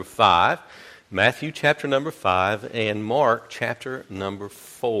5, Matthew chapter number 5, and Mark chapter number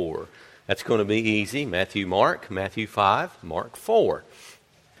 4. That's going to be easy. Matthew 5, Mark 4.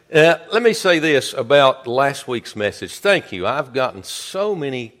 Let me say this about last week's message. Thank you. I've gotten so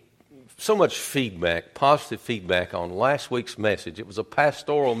much feedback, positive feedback on last week's message. It was a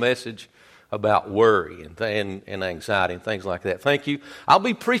pastoral message about worry and anxiety and things like that. Thank you. I'll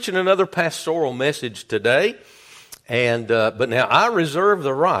be preaching another pastoral message today. But now I reserve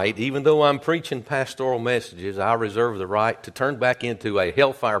the right, even though I'm preaching pastoral messages, I reserve the right to turn back into a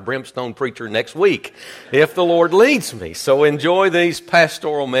hellfire brimstone preacher next week if the Lord leads me. So enjoy these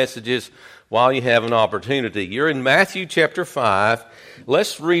pastoral messages while you have an opportunity. You're in Matthew chapter 5.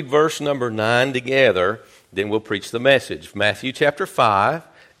 Let's read verse number 9 together, then we'll preach the message. Matthew chapter 5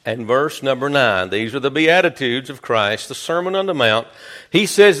 and verse number 9. These are the Beatitudes of Christ, the Sermon on the Mount. He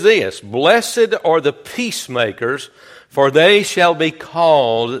says this, "Blessed are the peacemakers, for they shall be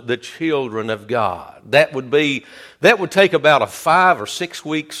called the children of God." That would take about a 5 or 6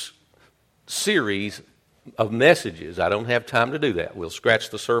 weeks series of messages. I don't have time to do that. We'll scratch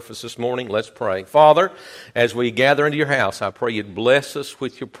the surface this morning. Let's pray. Father, as we gather into your house, I pray you'd bless us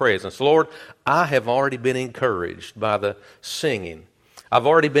with your presence. Lord, I have already been encouraged by the singing. I've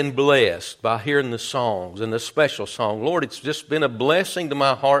already been blessed by hearing the songs and the special song. Lord, it's just been a blessing to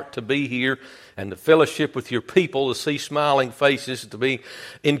my heart to be here and to fellowship with your people, to see smiling faces, to be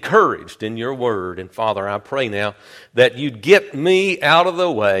encouraged in your word. And Father, I pray now that you'd get me out of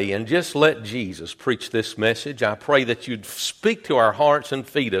the way and just let Jesus preach this message. I pray that you'd speak to our hearts and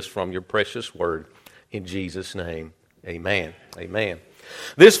feed us from your precious word. In Jesus' name, amen. Amen.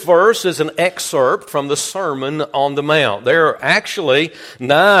 This verse is an excerpt from the Sermon on the Mount. There are actually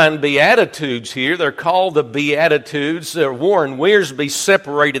 9 Beatitudes here. They're called the Beatitudes. Warren Wiersbe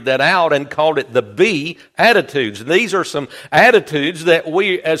separated that out and called it the Beatitudes. These are some attitudes that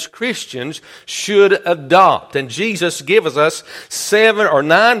we as Christians should adopt. And Jesus gives us 7 or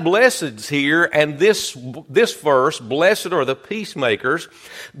 9 blessings here. And this verse, "Blessed are the peacemakers,"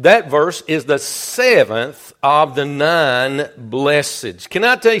 that verse is the 7th of the 9 blessings. Can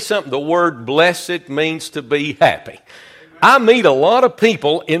I tell you something? The word blessed means to be happy. I meet a lot of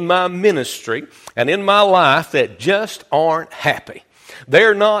people in my ministry and in my life that just aren't happy.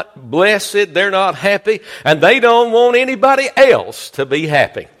 They're not blessed, they're not happy, and they don't want anybody else to be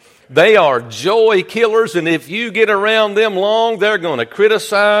happy. They are joy killers, and if you get around them long, they're going to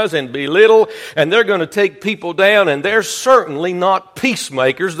criticize and belittle, and they're going to take people down, and they're certainly not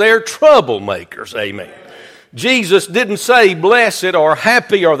peacemakers, they're troublemakers. Amen. Jesus didn't say blessed or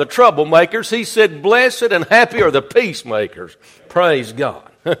happy are the troublemakers. He said blessed and happy are the peacemakers. Praise God.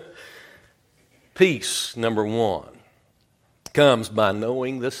 Peace, number 1, comes by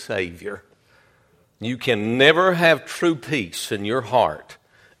knowing the Savior. You can never have true peace in your heart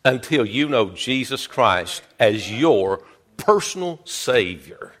until you know Jesus Christ as your personal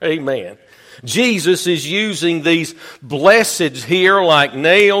Savior. Amen. Jesus is using these blesseds here like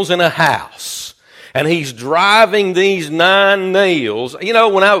nails in a house. And he's driving these 9 nails. You know,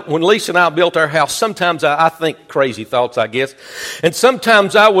 when Lisa and I built our house, sometimes I think crazy thoughts, I guess. And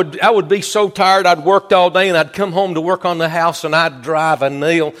sometimes I would be so tired, I'd worked all day, and I'd come home to work on the house, and I'd drive a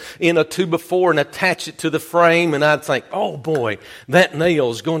nail in a 2x4 and attach it to the frame, and I'd think, oh boy, that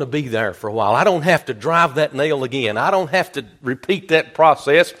nail is going to be there for a while. I don't have to drive that nail again. I don't have to repeat that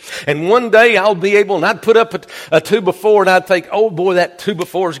process. And one day I'll be able, and I'd put up a 2x4, and I'd think, oh boy, that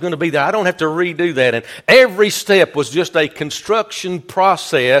 2x4 is going to be there. I don't have to redo that. And every step was just a construction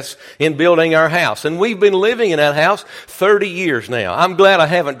process in building our house. And we've been living in that house 30 years now. I'm glad I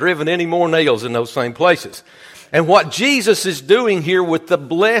haven't driven any more nails in those same places. And what Jesus is doing here with the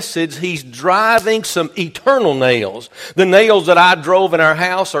blesseds, he's driving some eternal nails. The nails that I drove in our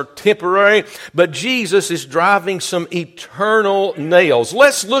house are temporary, but Jesus is driving some eternal nails.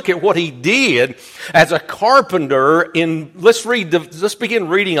 Let's look at what he did as a carpenter let's begin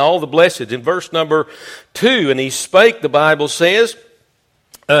reading all the blesseds in verse number 2. "And he spake," the Bible says,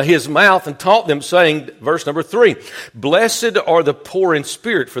 his mouth and taught them, saying, verse number 3, "Blessed are the poor in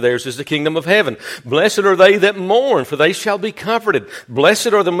spirit, for theirs is the kingdom of heaven. Blessed are they that mourn, for they shall be comforted.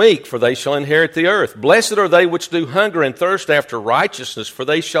 Blessed are the meek, for they shall inherit the earth. Blessed are they which do hunger and thirst after righteousness, for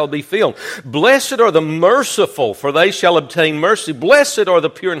they shall be filled. Blessed are the merciful, for they shall obtain mercy. Blessed are the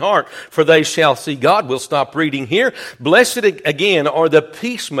pure in heart, for they shall see God." We'll stop reading here. "Blessed again are the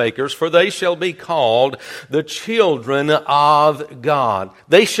peacemakers, for they shall be called the children of God."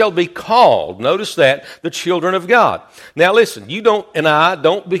 They shall be called, notice that, the children of God. Now listen, you and I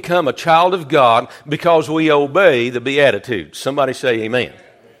don't become a child of God because we obey the Beatitudes. Somebody say amen.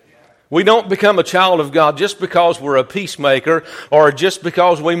 We don't become a child of God just because we're a peacemaker or just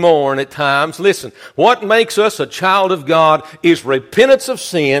because we mourn at times. Listen, what makes us a child of God is repentance of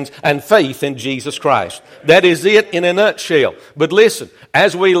sins and faith in Jesus Christ. That is it in a nutshell. But listen,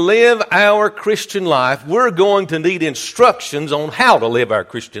 as we live our Christian life, we're going to need instructions on how to live our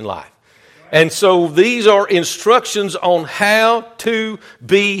Christian life. And so these are instructions on how to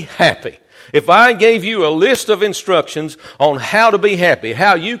be happy. If I gave you a list of instructions on how to be happy,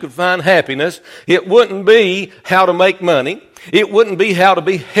 how you could find happiness, it wouldn't be how to make money. It wouldn't be how to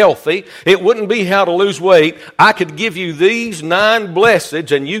be healthy. It wouldn't be how to lose weight. I could give you these 9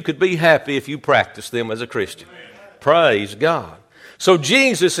 blessings and you could be happy if you practice them as a Christian. Praise God. So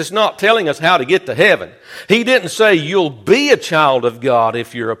Jesus is not telling us how to get to heaven. He didn't say you'll be a child of God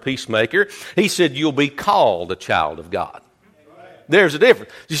if you're a peacemaker. He said you'll be called a child of God. There's a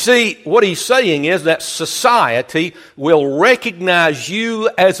difference. You see, what he's saying is that society will recognize you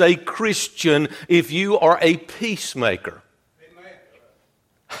as a Christian if you are a peacemaker. Amen.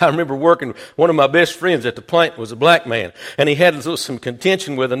 I remember working, one of my best friends at the plant was a black man, and he had some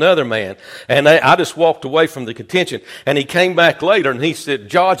contention with another man, and I just walked away from the contention, and he came back later, and he said,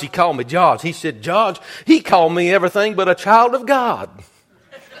 George, he called me George. He said, George, he called me everything but a child of God.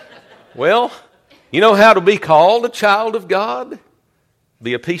 Well, you know how to be called a child of God?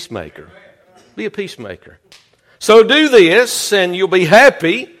 Be a peacemaker. Be a peacemaker. So do this and you'll be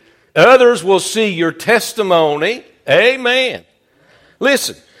happy. Others will see your testimony. Amen.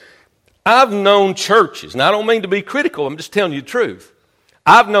 Listen, I've known churches, and I don't mean to be critical, I'm just telling you the truth.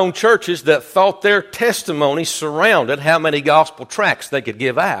 I've known churches that thought their testimony surrounded how many gospel tracts they could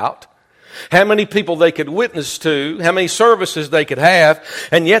give out, how many people they could witness to, how many services they could have,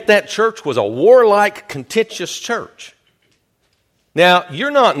 and yet that church was a warlike, contentious church. Now,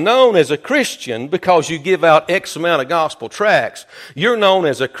 you're not known as a Christian because you give out X amount of gospel tracts. You're known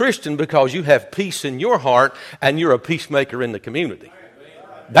as a Christian because you have peace in your heart and you're a peacemaker in the community.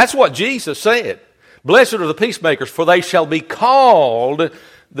 That's what Jesus said. Blessed are the peacemakers, for they shall be called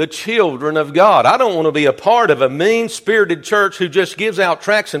the children of God. I don't want to be a part of a mean-spirited church who just gives out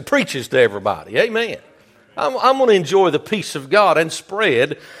tracts and preaches to everybody. Amen. I'm going to enjoy the peace of God and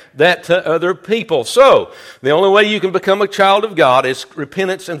spread that to other people. So, the only way you can become a child of God is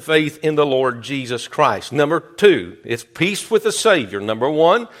repentance and faith in the Lord Jesus Christ. Number 2, it's peace with the Savior. Number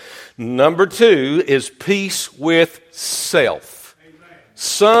 1. Number 2 is peace with self. Amen.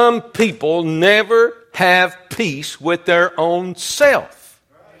 Some people never have peace with their own self.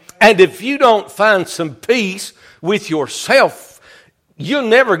 And if you don't find some peace with yourself, you're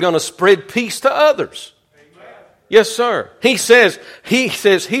never going to spread peace to others. Yes, sir. He says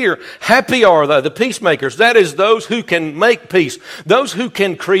here, happy are the peacemakers. That is those who can make peace, those who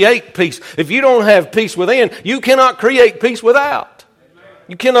can create peace. If you don't have peace within, you cannot create peace without.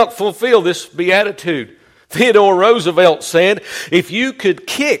 You cannot fulfill this beatitude. Theodore Roosevelt said, if you could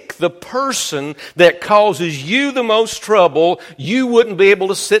kick the person that causes you the most trouble, you wouldn't be able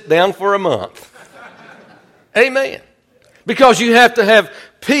to sit down for a month. Amen. Because you have to have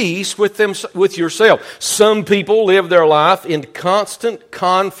peace with yourself. Some people live their life in constant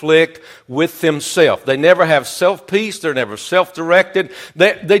conflict with themselves. They never have self-peace. They're never self-directed.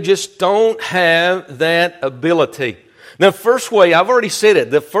 They just don't have that ability. Now, first way, I've already said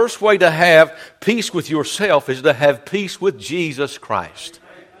it, the first way to have peace with yourself is to have peace with Jesus Christ.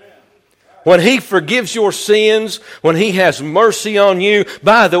 When He forgives your sins, when He has mercy on you,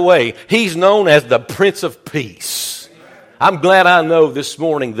 by the way, He's known as the Prince of Peace. I'm glad I know this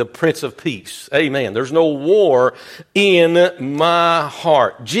morning the Prince of Peace. Amen. There's no war in my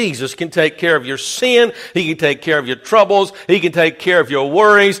heart. Jesus can take care of your sin. He can take care of your troubles. He can take care of your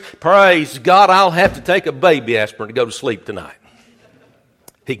worries. Praise God, I'll have to take a baby aspirin to go to sleep tonight.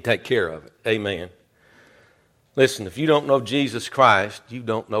 He can take care of it. Amen. Listen, if you don't know Jesus Christ, you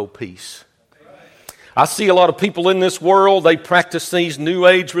don't know peace. I see a lot of people in this world, they practice these New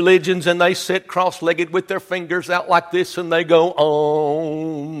Age religions and they sit cross-legged with their fingers out like this and they go,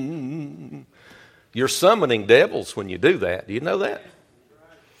 Om. You're summoning devils when you do that. Do you know that?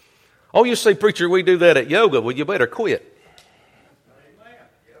 Oh, you say, preacher, we do that at yoga. Well, you better quit.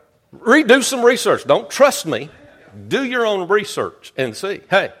 Do some research. Don't trust me. Do your own research and see.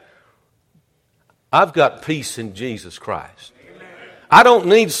 Hey, I've got peace in Jesus Christ. I don't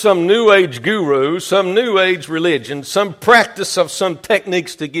need some New Age guru, some New Age religion, some practice of some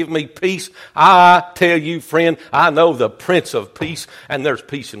techniques to give me peace. I tell you, friend, I know the Prince of Peace, and there's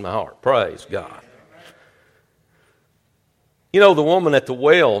peace in my heart. Praise God. You know, the woman at the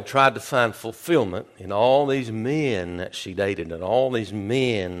well tried to find fulfillment in all these men that she dated and all these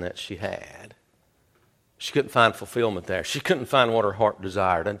men that she had. She couldn't find fulfillment there. She couldn't find what her heart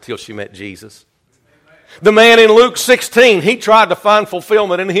desired until she met Jesus. The man in Luke 16, he tried to find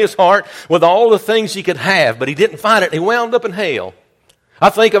fulfillment in his heart with all the things he could have, but he didn't find it. He wound up in hell. I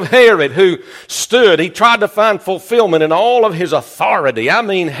think of Herod, who stood. He tried to find fulfillment in all of his authority. I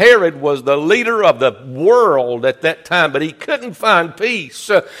mean, Herod was the leader of the world at that time, but he couldn't find peace.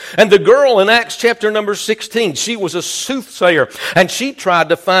 And the girl in Acts chapter number 16, she was a soothsayer, and she tried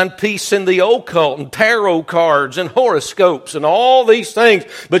to find peace in the occult and tarot cards and horoscopes and all these things,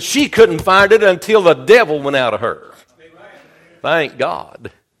 but she couldn't find it until the devil went out of her. Thank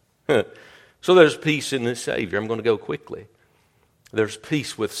God. So there's peace in the Savior. I'm going to go quickly. There's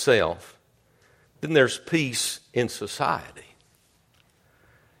peace with self. Then there's peace in society.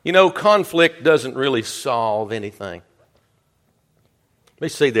 You know, conflict doesn't really solve anything. Let me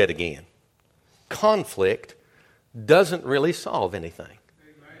say that again. Conflict doesn't really solve anything.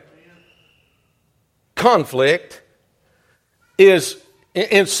 Conflict is,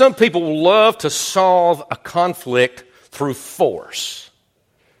 and some people love to solve a conflict through force.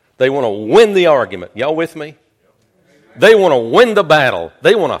 They want to win the argument. Y'all with me? They want to win the battle.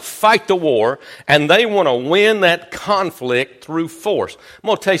 They want to fight the war, and they want to win that conflict through force. I'm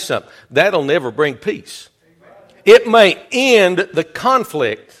going to tell you something. That'll never bring peace. It may end the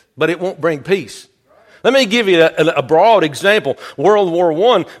conflict, but it won't bring peace. Let me give you a broad example. World War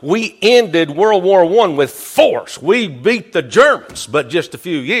I, we ended World War I with force. We beat the Germans, but just a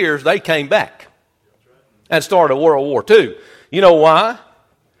few years, they came back and started World War II. You know why?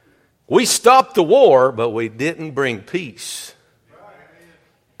 We stopped the war, but we didn't bring peace.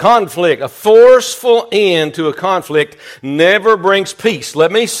 Conflict, a forceful end to a conflict never brings peace.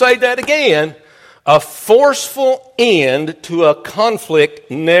 Let me say that again. A forceful end to a conflict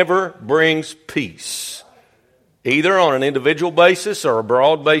never brings peace, either on an individual basis or a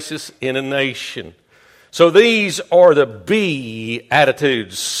broad basis in a nation. So these are the B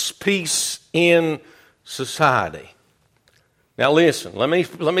attitudes, peace in society. Now listen, let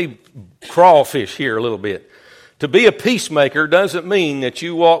me crawfish here a little bit. To be a peacemaker doesn't mean that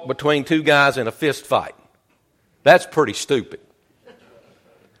you walk between two guys in a fist fight. That's pretty stupid.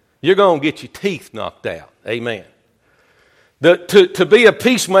 You're going to get your teeth knocked out. Amen. To be a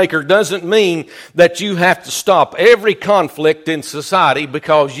peacemaker doesn't mean that you have to stop every conflict in society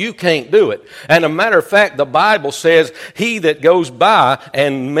because you can't do it. And a matter of fact, the Bible says he that goes by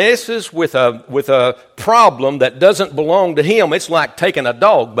and messes with a problem that doesn't belong to him, it's like taking a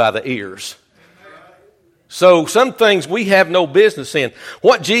dog by the ears. So some things we have no business in.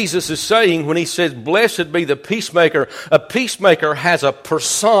 What Jesus is saying when he says, blessed be the peacemaker, a peacemaker has a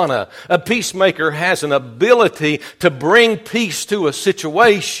persona. A peacemaker has an ability to bring peace to a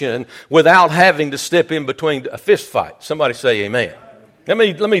situation without having to step in between a fist fight. Somebody say amen. Let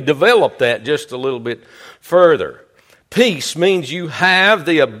me develop that just a little bit further. Peace means you have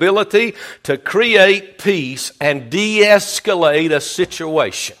the ability to create peace and de-escalate a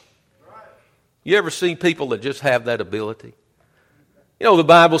situation. You ever see people that just have that ability? You know, the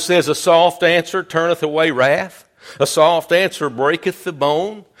Bible says a soft answer turneth away wrath. A soft answer breaketh the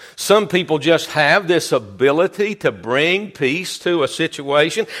bone. Some people just have this ability to bring peace to a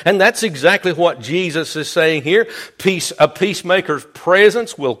situation. And that's exactly what Jesus is saying here. A peacemaker's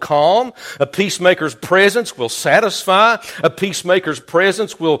presence will calm. A peacemaker's presence will satisfy. A peacemaker's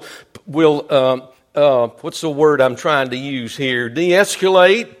presence will what's the word I'm trying to use here?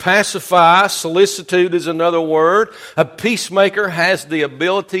 De-escalate, pacify, solicitude is another word. A peacemaker has the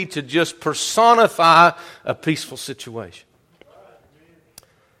ability to just personify a peaceful situation.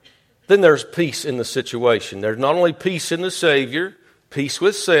 Then there's peace in the situation. There's not only peace in the Savior, peace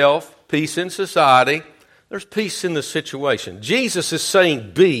with self, peace in society. There's peace in the situation. Jesus is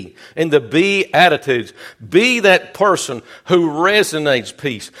saying be, in the be attitudes. Be that person who resonates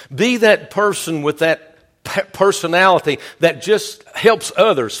peace. Be that person with that personality that just helps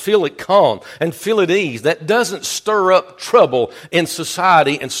others feel at calm and feel at ease. That doesn't stir up trouble in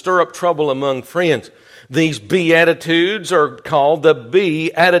society and stir up trouble among friends. These Beatitudes are called the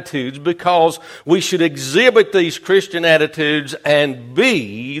Beatitudes because we should exhibit these Christian attitudes and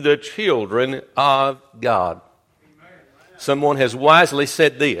be the children of God. Someone has wisely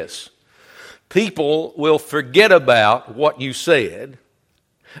said this: people will forget about what you said,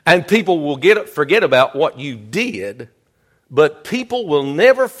 and people will forget about what you did, but people will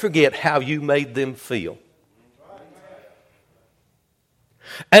never forget how you made them feel.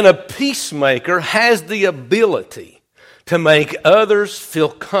 And a peacemaker has the ability to make others feel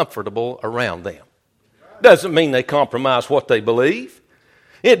comfortable around them. Doesn't mean they compromise what they believe.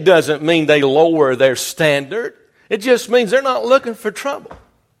 It doesn't mean they lower their standard. It just means they're not looking for trouble.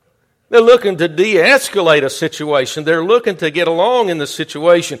 They're looking to de-escalate a situation. They're looking to get along in the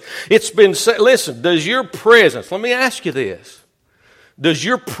situation. It's been said, listen, does your presence, let me ask you this, does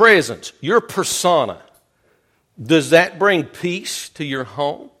your presence, your persona, does that bring peace to your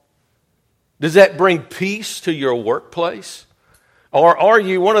home? Does that bring peace to your workplace? Or are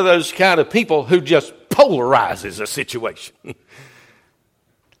you one of those kind of people who just polarizes a situation?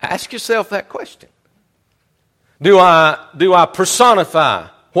 Ask yourself that question. Do I personify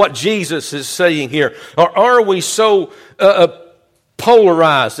what Jesus is saying here? Or are we so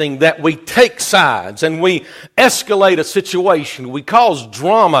polarizing that we take sides and we escalate a situation? We cause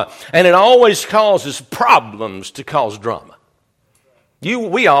drama, and it always causes problems to cause drama.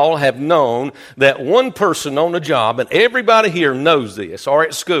 We all have known that one person on the job, and everybody here knows this, or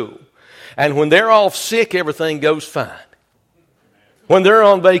at school, and when they're off sick, everything goes fine. When they're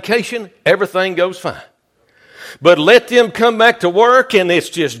on vacation, everything goes fine. But let them come back to work, and it's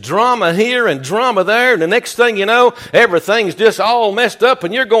just drama here and drama there, and the next thing you know, everything's just all messed up,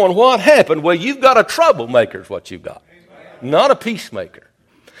 and you're going, what happened? Well, you've got a troublemaker is what you've got, not a peacemaker.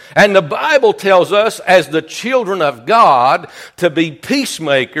 And the Bible tells us as the children of God to be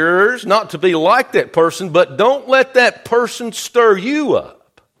peacemakers, not to be like that person, but don't let that person stir you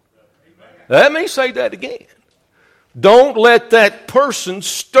up. Let me say that again. Don't let that person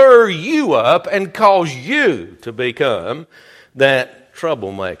stir you up and cause you to become that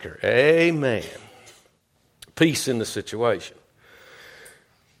troublemaker. Amen. Peace in the situation.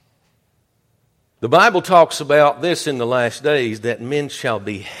 The Bible talks about this in the last days, that men shall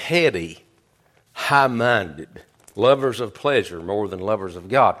be heady, high-minded, lovers of pleasure more than lovers of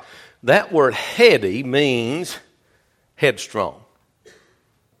God. That word heady means headstrong.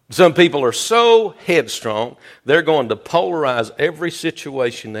 Some people are so headstrong, they're going to polarize every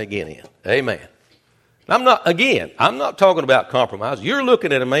situation they get in. Amen. I'm not talking about compromise. You're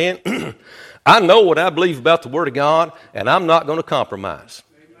looking at a man, I know what I believe about the Word of God, and I'm not going to compromise.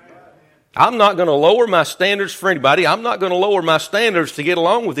 I'm not going to lower my standards for anybody. I'm not going to lower my standards to get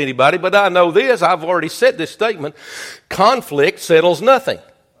along with anybody, but I know this, I've already said this statement, conflict settles nothing.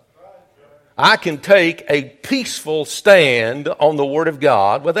 I can take a peaceful stand on the Word of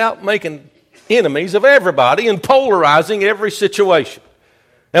God without making enemies of everybody and polarizing every situation.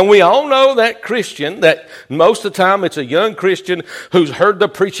 And we all know that Christian, that most of the time it's a young Christian who's heard the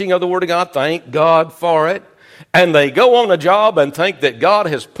preaching of the Word of God, thank God for it, and they go on a job and think that God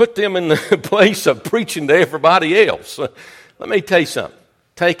has put them in the place of preaching to everybody else. Let me tell you something.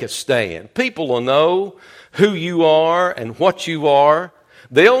 Take a stand. People will know who you are and what you are.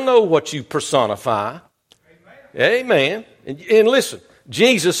 They'll know what you personify. Amen. And listen,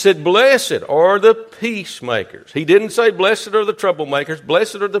 Jesus said, blessed are the peacemakers. He didn't say blessed are the troublemakers.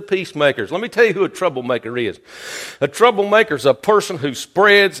 Blessed are the peacemakers. Let me tell you who a troublemaker is. A troublemaker is a person who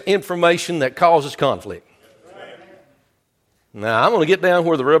spreads information that causes conflict. Now, I'm going to get down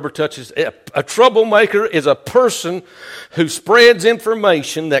where the rubber touches. A troublemaker is a person who spreads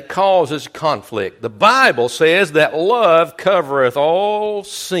information that causes conflict. The Bible says that love covereth all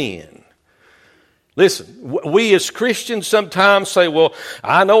sin. Listen, we as Christians sometimes say, well,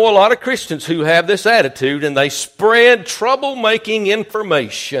 I know a lot of Christians who have this attitude, and they spread troublemaking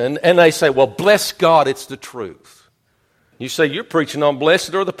information, and they say, well, bless God, it's the truth. You say, you're preaching on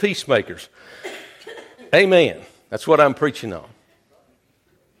blessed are the peacemakers. Amen. That's what I'm preaching on.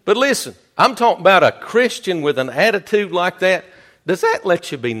 But listen, I'm talking about a Christian with an attitude like that. Does that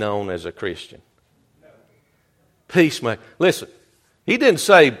let you be known as a Christian? Peacemaker. Listen, he didn't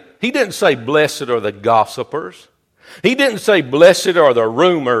say blessed are the gossipers. He didn't say blessed are the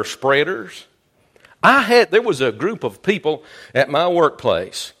rumor spreaders. There was a group of people at my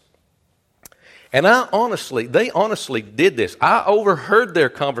workplace, and they honestly did this. I overheard their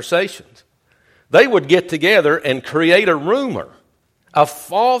conversations. They would get together and create a rumor, a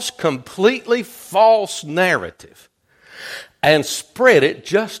false, completely false narrative, and spread it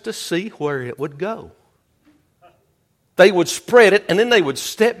just to see where it would go. They would spread it, and then they would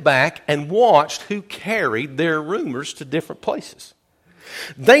step back and watch who carried their rumors to different places.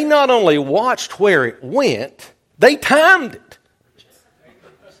 They not only watched where it went, they timed it.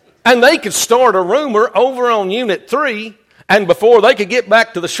 And they could start a rumor over on Unit 3, and before they could get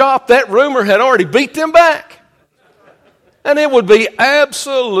back to the shop, that rumor had already beat them back. And it would be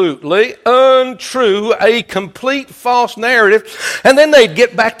absolutely untrue, a complete false narrative. And then they'd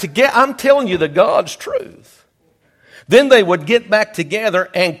get back together. I'm telling you the God's truth. Then they would get back together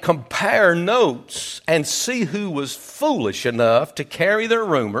and compare notes and see who was foolish enough to carry their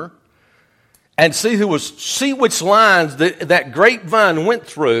rumor, and see which lines that grapevine went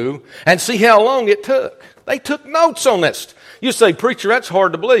through, and see how long it took. They took notes on that. You say, preacher, that's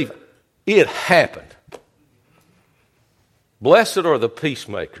hard to believe. It happened. Blessed are the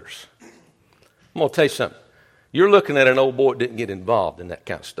peacemakers. I'm going to tell you something. You're looking at an old boy that didn't get involved in that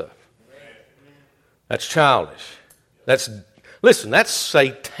kind of stuff. That's childish. Listen, that's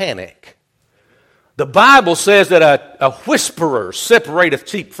satanic. The Bible says that a whisperer separateth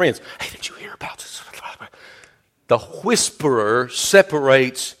cheap friends. Hey, did you hear about this? The whisperer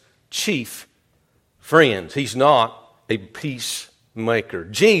separates chief friends. He's not a peacemaker.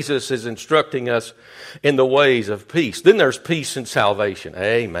 Jesus is instructing us in the ways of peace. Then there's peace and salvation.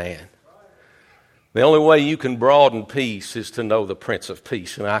 Amen. The only way you can broaden peace is to know the Prince of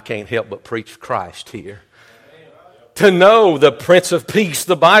Peace. And I can't help but preach Christ here. To know the Prince of Peace.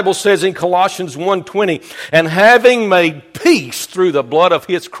 The Bible says in Colossians 1:20, and having made peace through the blood of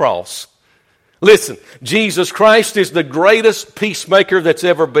His cross. Listen, Jesus Christ is the greatest peacemaker that's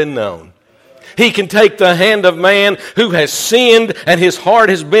ever been known. He can take the hand of man who has sinned and his heart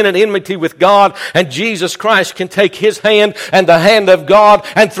has been in enmity with God, and Jesus Christ can take his hand and the hand of God,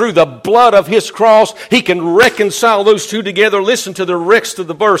 and through the blood of his cross, he can reconcile those two together. Listen to the rest of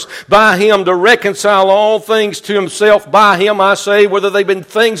the verse. By him to reconcile all things to himself. By him, I say, whether they've been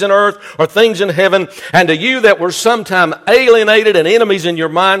things in earth or things in heaven, and to you that were sometime alienated and enemies in your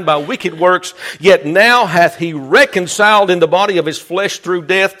mind by wicked works, yet now hath he reconciled in the body of his flesh through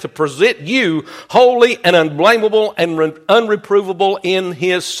death to present you holy and unblameable and unreprovable in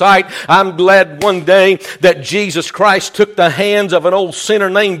his sight. I'm glad one day that Jesus Christ took the hands of an old sinner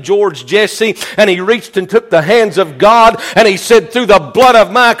named George Jessee, and he reached and took the hands of God, and he said, through the blood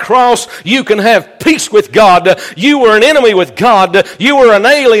of my cross, you can have peace with God. You were an enemy with God. You were an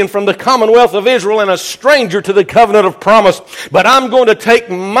alien from the commonwealth of Israel and a stranger to the covenant of promise. But I'm going to take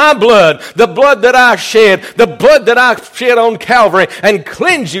my blood, the blood that I shed, the blood that I shed on Calvary, and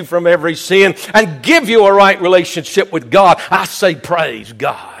cleanse you from every sin and give you a right relationship with God. I say praise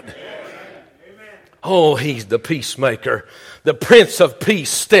God. Oh, he's the peacemaker. The Prince of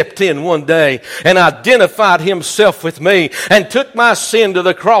Peace stepped in one day and identified himself with me and took my sin to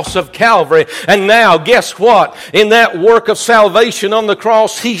the cross of Calvary. And now, guess what? In that work of salvation on the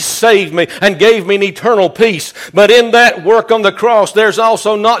cross, he saved me and gave me an eternal peace. But in that work on the cross, there's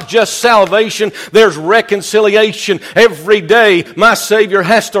also not just salvation, there's reconciliation. Every day, my Savior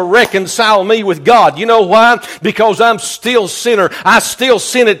has to reconcile me with God. You know why? Because I'm still a sinner. I still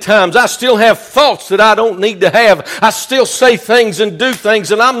sin at times. I still have thoughts that I don't need to have. I still say things and do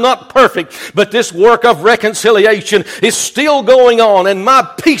things, and I'm not perfect, but this work of reconciliation is still going on, and my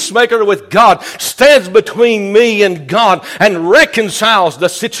peacemaker with God stands between me and God and reconciles the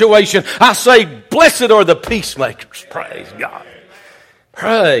situation. I say, blessed are the peacemakers. Praise God.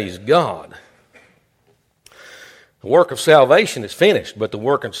 Praise God. The work of salvation is finished, but the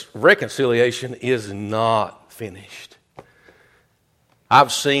work of reconciliation is not finished.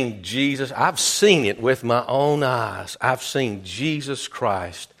 I've seen Jesus. I've seen it with my own eyes. I've seen Jesus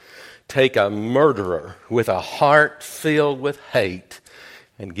Christ take a murderer with a heart filled with hate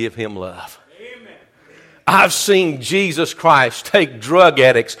and give him love. Amen. I've seen Jesus Christ take drug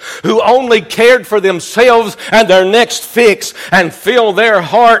addicts who only cared for themselves and their next fix and fill their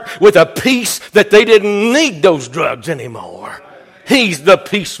heart with a peace that they didn't need those drugs anymore. He's the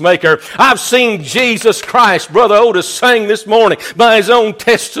peacemaker. I've seen Jesus Christ, Brother Otis sang this morning, by his own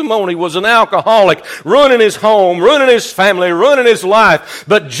testimony, was an alcoholic, ruining his home, ruining his family, ruining his life.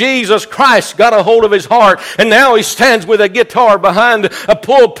 But Jesus Christ got a hold of his heart, and now he stands with a guitar behind a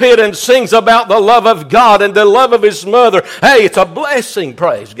pulpit and sings about the love of God and the love of his mother. Hey, it's a blessing,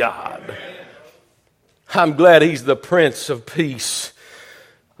 praise God. I'm glad he's the Prince of Peace.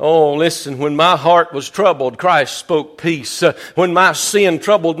 Oh, listen, when my heart was troubled, Christ spoke peace. When my sin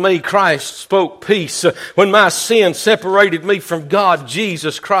troubled me, Christ spoke peace. When my sin separated me from God,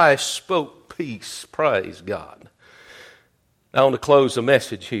 Jesus Christ spoke peace. Praise God. I want to close the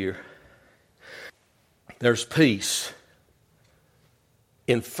message here. There's peace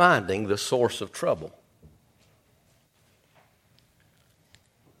in finding the source of trouble.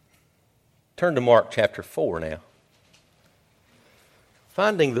 Turn to Mark chapter 4 now.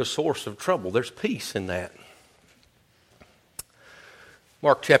 Finding the source of trouble. There's peace in that.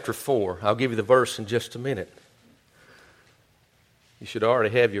 Mark chapter 4. I'll give you the verse in just a minute. You should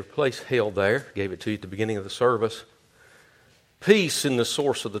already have your place held there. Gave it to you at the beginning of the service. Peace in the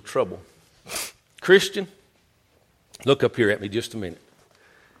source of the trouble. Christian, look up here at me just a minute.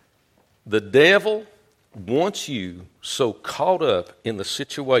 The devil wants you so caught up in the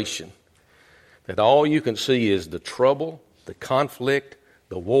situation that all you can see is the trouble, the conflict,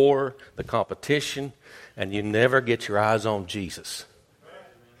 the war, the competition, and you never get your eyes on Jesus.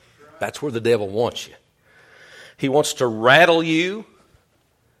 That's where the devil wants you. He wants to rattle you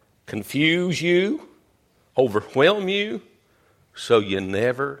confuse you, overwhelm you, so you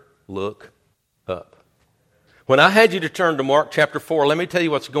never look up. When I had you to turn to Mark chapter 4, let me tell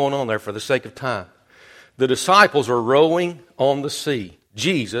you what's going on there for the sake of time. The disciples are rowing on the sea.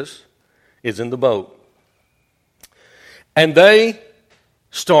 Jesus is in the boat. And they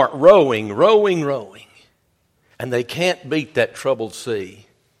start rowing. And they can't beat that troubled sea.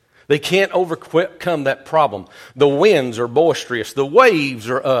 They can't overcome that problem. The winds are boisterous. The waves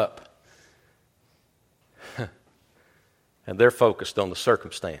are up. And they're focused on the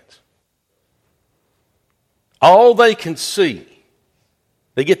circumstance. All they can see,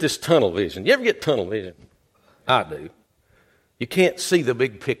 they get this tunnel vision. You ever get tunnel vision? I do. You can't see the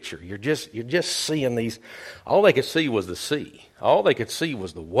big picture. You're just seeing these. All they could see was the sea. All they could see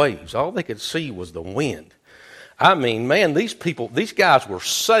was the waves. All they could see was the wind. I mean, man, these guys were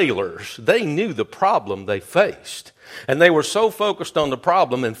sailors. They knew the problem they faced. And they were so focused on the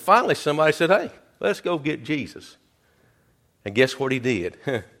problem, and finally somebody said, hey, let's go get Jesus. And guess what he did?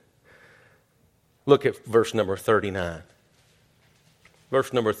 Look at verse number 39.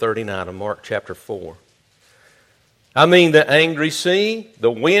 Verse number 39 of Mark chapter 4. I mean, the angry sea,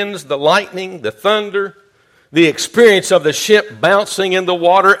 the winds, the lightning, the thunder, the experience of the ship bouncing in the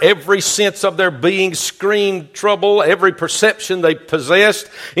water, every sense of their being screamed trouble, every perception they possessed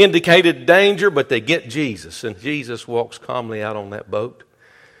indicated danger, but they get Jesus, and Jesus walks calmly out on that boat.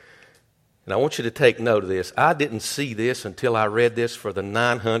 And I want you to take note of this. I didn't see this until I read this for the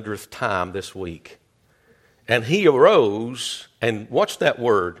 900th time this week. And he arose, and watch that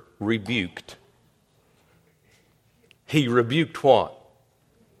word, rebuked. He rebuked what?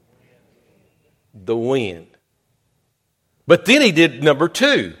 The wind. But then he did number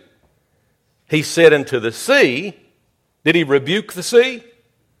 2. He said unto the sea, did he rebuke the sea?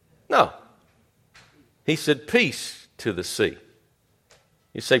 No. He said, peace to the sea.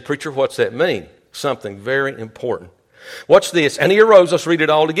 You say, preacher, what's that mean? Something very important. Watch this. And he arose, let's read it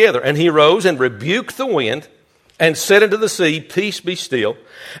all together. And he arose and rebuked the wind and said unto the sea, peace be still.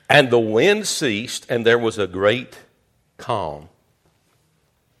 And the wind ceased, and there was a great calm.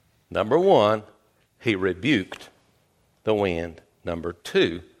 Number 1, he rebuked the wind. Number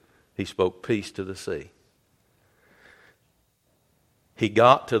 2, he spoke peace to the sea. He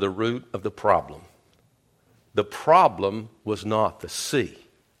got to the root of the problem. The problem was not the sea.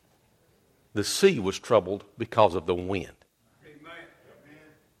 The sea was troubled because of the wind.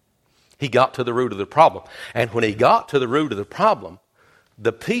 He got to the root of the problem. And when he got to the root of the problem,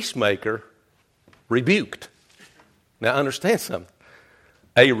 the peacemaker rebuked. Now understand something.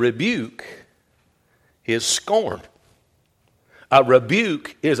 A rebuke is scorn. A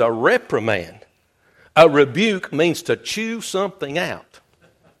rebuke is a reprimand. A rebuke means to chew something out.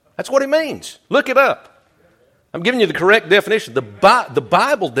 That's what it means. Look it up. I'm giving you the correct definition, the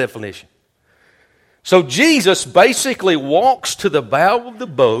Bible definition. So Jesus basically walks to the bow of the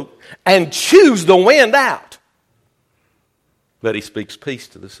boat and chews the wind out. But he speaks peace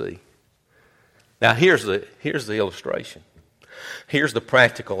to the sea. Now here's the illustration. Here's the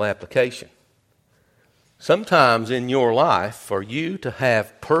practical application. Sometimes in your life, for you to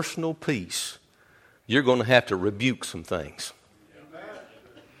have personal peace, you're going to have to rebuke some things.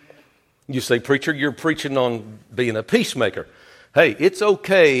 You say, preacher, you're preaching on being a peacemaker. Hey, it's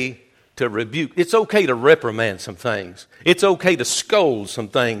okay to rebuke. It's okay to reprimand some things. It's okay to scold some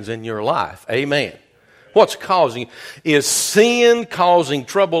things in your life. Amen. What's causing? Is sin causing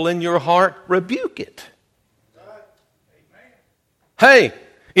trouble in your heart? Rebuke it. Hey,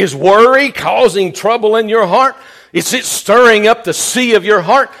 is worry causing trouble in your heart? Is it stirring up the sea of your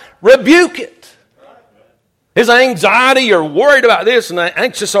heart? Rebuke it. Is anxiety, you're worried about this and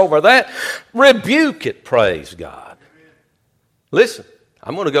anxious over that? Rebuke it, praise God. Listen,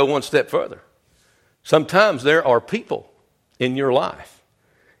 I'm going to go one step further. Sometimes there are people in your life.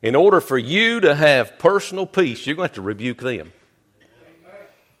 In order for you to have personal peace, you're going to have to rebuke them.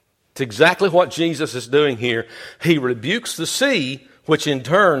 It's exactly what Jesus is doing here. He rebukes the sea, which in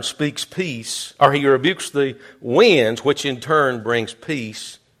turn speaks peace, or he rebukes the winds, which in turn brings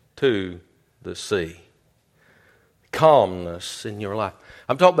peace to the sea. Calmness in your life.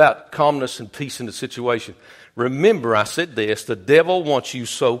 I'm talking about calmness and peace in the situation. Remember, I said this, the devil wants you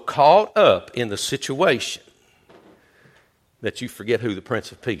so caught up in the situation that you forget who the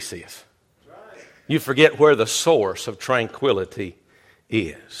Prince of Peace is. You forget where the source of tranquility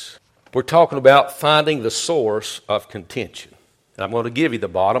is. We're talking about finding the source of contention. And I'm going to give you the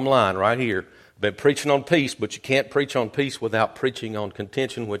bottom line right here. I've been preaching on peace, but you can't preach on peace without preaching on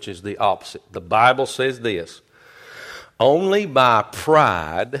contention, which is the opposite. The Bible says this. Only by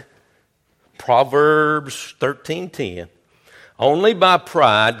pride, Proverbs 13:10, Only by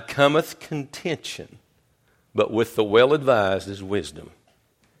pride cometh contention, but with the well-advised is wisdom.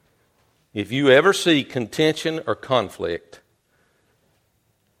 If you ever see contention or conflict,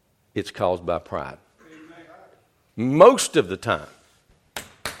 it's caused by pride. Most of the time,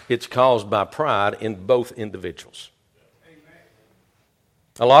 it's caused by pride in both individuals.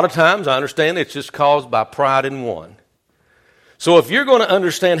 A lot of times, I understand it's just caused by pride in one. So if you're going to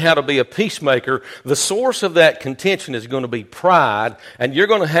understand how to be a peacemaker, the source of that contention is going to be pride, and you're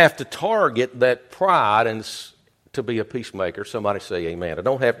going to have to target that pride and to be a peacemaker. Somebody say amen. I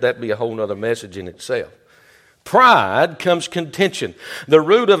don't have that be a whole other message in itself. Pride comes contention. The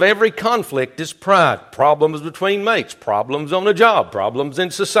root of every conflict is pride. Problems between mates, problems on a job, problems in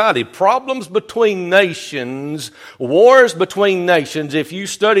society, problems between nations, wars between nations. If you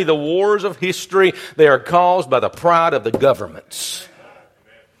study the wars of history, they are caused by the pride of the governments.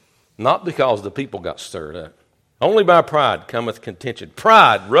 Not because the people got stirred up. Only by pride cometh contention.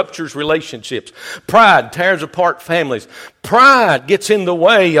 Pride ruptures relationships. Pride tears apart families. Pride gets in the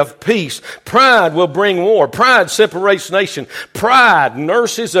way of peace. Pride will bring war. Pride separates nations. Pride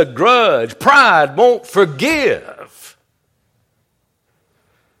nurses a grudge. Pride won't forgive.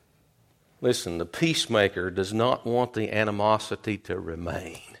 Listen, the peacemaker does not want the animosity to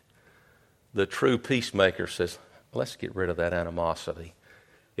remain. The true peacemaker says, let's get rid of that animosity.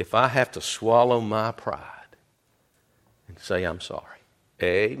 If I have to swallow my pride, and say, I'm sorry.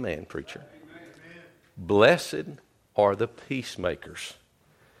 Amen, preacher. Amen. Blessed are the peacemakers.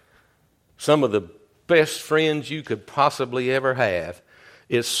 Some of the best friends you could possibly ever have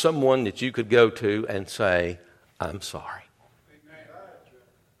is someone that you could go to and say, I'm sorry. Amen.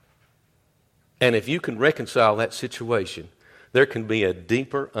 And if you can reconcile that situation, there can be a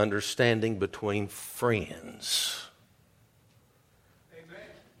deeper understanding between friends. Amen.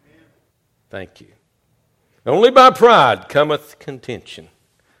 Thank you. Only by pride cometh contention.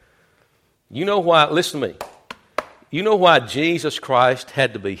 You know why, listen to me. You know why Jesus Christ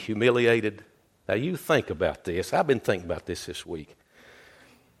had to be humiliated? Now you think about this. I've been thinking about this week.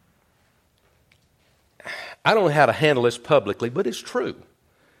 I don't know how to handle this publicly, but it's true.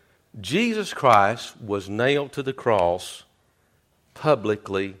 Jesus Christ was nailed to the cross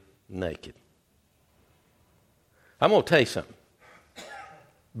publicly naked. I'm going to tell you something.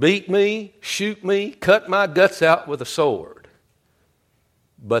 Beat me, shoot me, cut my guts out with a sword.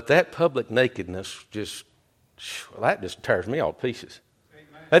 But that public nakedness just tears me all to pieces.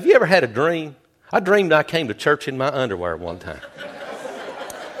 Amen. Have you ever had a dream? I dreamed I came to church in my underwear one time.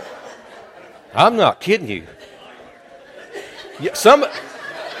 I'm not kidding you.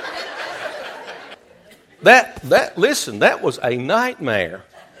 Listen, that was a nightmare.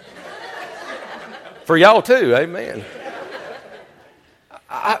 For y'all too, amen.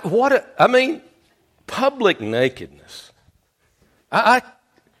 Public nakedness.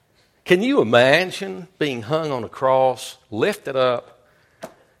 Can you imagine being hung on a cross, lifted up,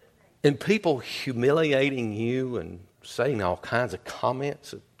 and people humiliating you and saying all kinds of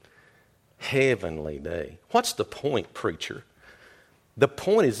comments? Heavenly day. What's the point, preacher? The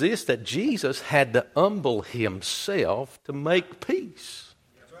point is this, that Jesus had to humble himself to make peace.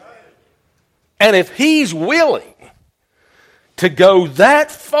 And if he's willing to go that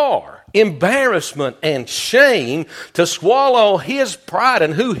far, embarrassment and shame, to swallow his pride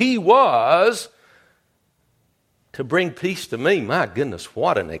and who he was, to bring peace to me, my goodness,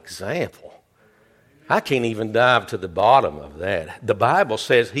 what an example. I can't even dive to the bottom of that. The Bible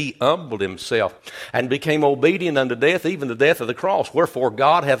says he humbled himself and became obedient unto death, even the death of the cross. Wherefore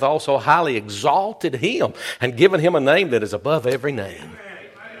God hath also highly exalted him and given him a name that is above every name.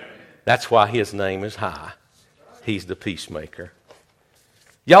 That's why his name is high. He's the peacemaker.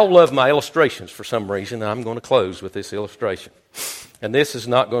 Y'all love my illustrations for some reason. I'm going to close with this illustration. And this is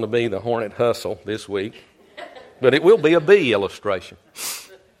not going to be the Hornet Hustle this week, but it will be a bee illustration.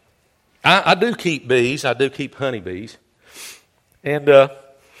 I do keep bees. I do keep honeybees. And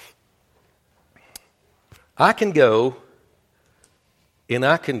I can go and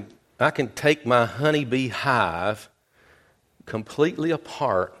I can take my honeybee hive completely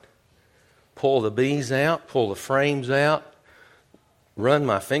apart, pull the bees out, pull the frames out, run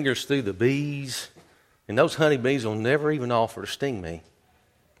my fingers through the bees, and those honeybees will never even offer to sting me.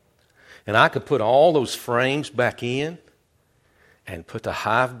 And I could put all those frames back in and put the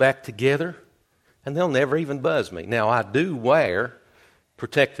hive back together, and they'll never even buzz me. Now, I do wear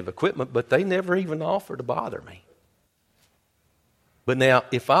protective equipment, but they never even offer to bother me. But now,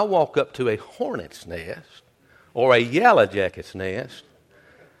 if I walk up to a hornet's nest or a yellow jacket's nest,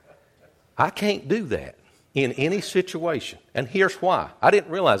 I can't do that in any situation. And here's why. I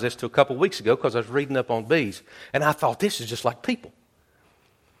didn't realize this till a couple weeks ago because I was reading up on bees, and I thought this is just like people.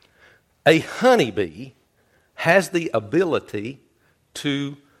 A honeybee has the ability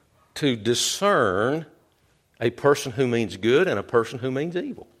to discern a person who means good and a person who means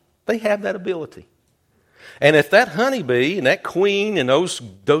evil. They have that ability. And if that honeybee and that queen and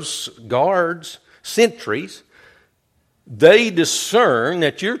those guards, sentries, they discern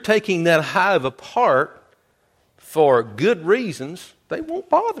that you're taking that hive apart for good reasons, they won't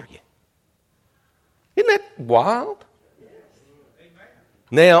bother you. Isn't that wild?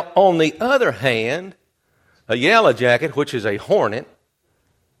 Now, on the other hand, a yellow jacket, which is a hornet,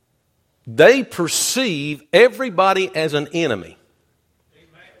 they perceive everybody as an enemy.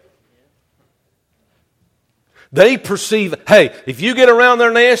 They perceive, hey, if you get around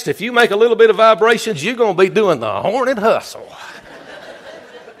their nest, if you make a little bit of vibrations, you're going to be doing the hornet hustle.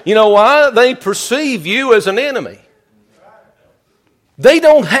 You know why? They perceive you as an enemy. They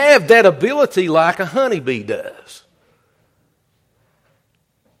don't have that ability like a honeybee does.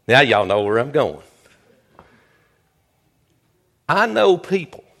 Now y'all know where I'm going. I know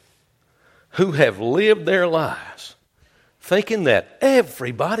people who have lived their lives thinking that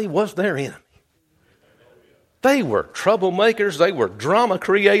everybody was their enemy. They were troublemakers. They were drama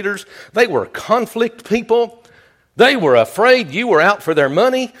creators. They were conflict people. They were afraid you were out for their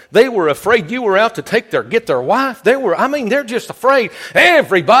money. They were afraid you were out to get their wife. They're just afraid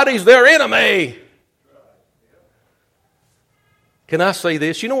everybody's their enemy. Can I say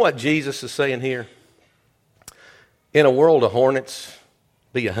this? You know what Jesus is saying here? In a world of hornets,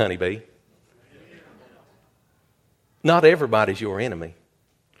 be a honeybee. Not everybody's your enemy.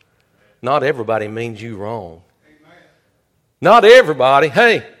 Not everybody means you wrong. Not everybody.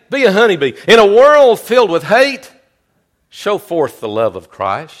 Hey, be a honeybee. In a world filled with hate, show forth the love of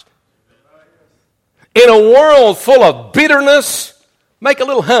Christ. In a world full of bitterness, make a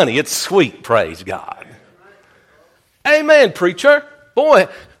little honey. It's sweet, praise God. Amen, preacher. Boy,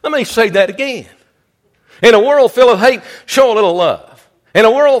 let me say that again. In a world filled with hate, show a little love. In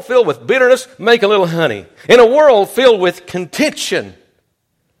a world filled with bitterness, make a little honey. In a world filled with contention,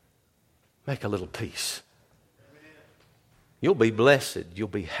 make a little peace. You'll be blessed. You'll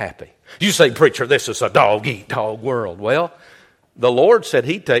be happy. You say, preacher, this is a dog-eat-dog world. Well, the Lord said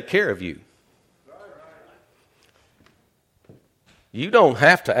He'd take care of you. You don't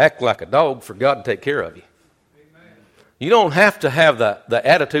have to act like a dog for God to take care of you. You don't have to have the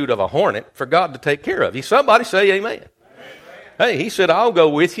attitude of a hornet for God to take care of you. Somebody say amen. Hey, He said, I'll go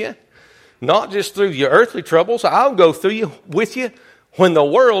with you. Not just through your earthly troubles. I'll go with you. When the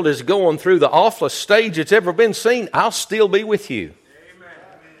world is going through the awfulest stage it's ever been seen, I'll still be with you. Amen.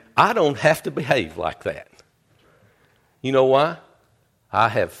 I don't have to behave like that. You know why? I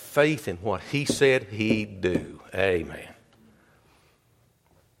have faith in what He said He'd do. Amen.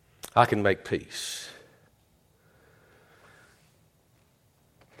 I can make peace.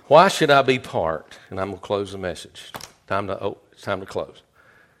 Why should I be part? And I'm going to close the message. It's time to close.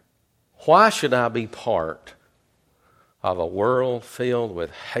 Why should I be part of a world filled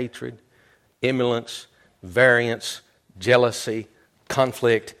with hatred, emulance, variance, jealousy,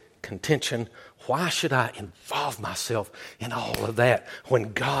 conflict, contention? Why should I involve myself in all of that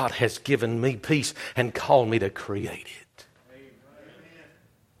when God has given me peace and called me to create it? Amen.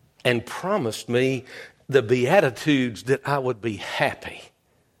 And promised me the Beatitudes that I would be happy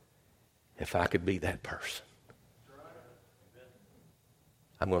if I could be that person.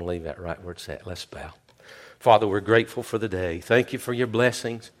 I'm going to leave that right where it's at. Let's bow. Father, we're grateful for the day. Thank you for your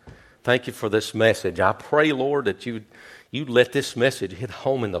blessings. Thank you for this message. I pray, Lord, that you let this message hit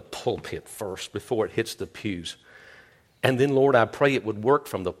home in the pulpit first before it hits the pews. And then, Lord, I pray it would work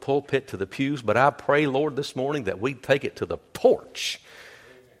from the pulpit to the pews. But I pray, Lord, this morning that we'd take it to the porch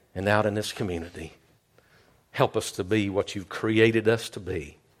and out in this community. Help us to be what you've created us to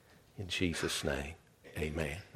be. In Jesus' name, amen.